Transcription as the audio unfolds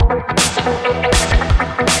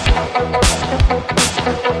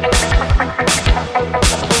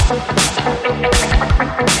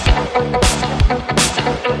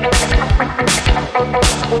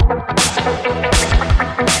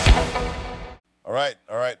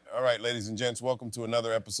All right, ladies and gents, welcome to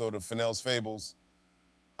another episode of Fennell's Fables.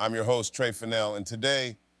 I'm your host, Trey Fennell, and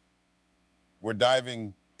today we're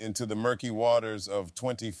diving into the murky waters of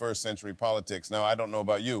 21st century politics. Now, I don't know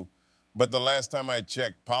about you, but the last time I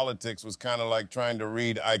checked, politics was kind of like trying to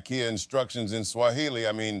read IKEA instructions in Swahili.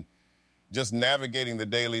 I mean, just navigating the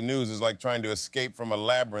daily news is like trying to escape from a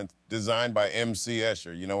labyrinth designed by M.C.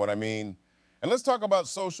 Escher, you know what I mean? And let's talk about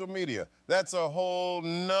social media. That's a whole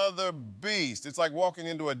nother beast. It's like walking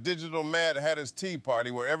into a digital Mad Hatter's tea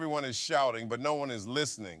party where everyone is shouting, but no one is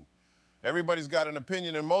listening. Everybody's got an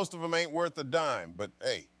opinion, and most of them ain't worth a dime, but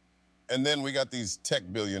hey. And then we got these tech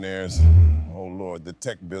billionaires. Oh, Lord, the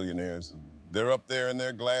tech billionaires. They're up there in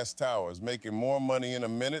their glass towers, making more money in a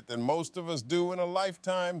minute than most of us do in a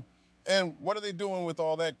lifetime. And what are they doing with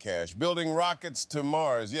all that cash? Building rockets to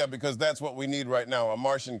Mars. Yeah, because that's what we need right now, a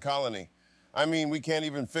Martian colony. I mean, we can't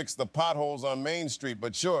even fix the potholes on Main Street,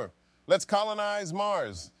 but sure, let's colonize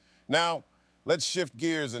Mars. Now, let's shift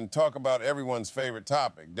gears and talk about everyone's favorite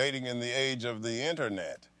topic, dating in the age of the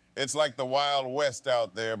internet. It's like the Wild West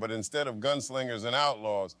out there, but instead of gunslingers and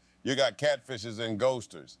outlaws, you got catfishes and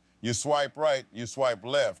ghosters. You swipe right, you swipe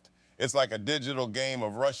left. It's like a digital game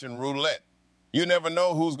of Russian roulette. You never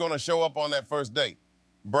know who's gonna show up on that first date.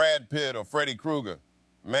 Brad Pitt or Freddy Krueger.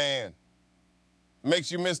 Man.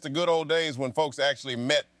 Makes you miss the good old days when folks actually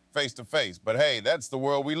met face to face. But hey, that's the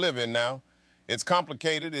world we live in now. It's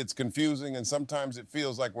complicated, it's confusing, and sometimes it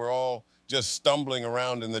feels like we're all just stumbling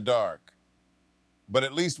around in the dark. But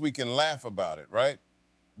at least we can laugh about it, right?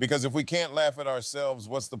 Because if we can't laugh at ourselves,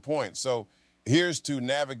 what's the point? So here's to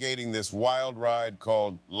navigating this wild ride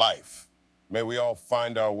called life. May we all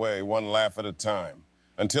find our way, one laugh at a time.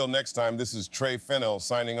 Until next time, this is Trey Fennell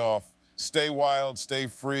signing off. Stay wild, stay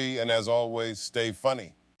free, and as always, stay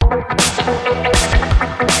funny.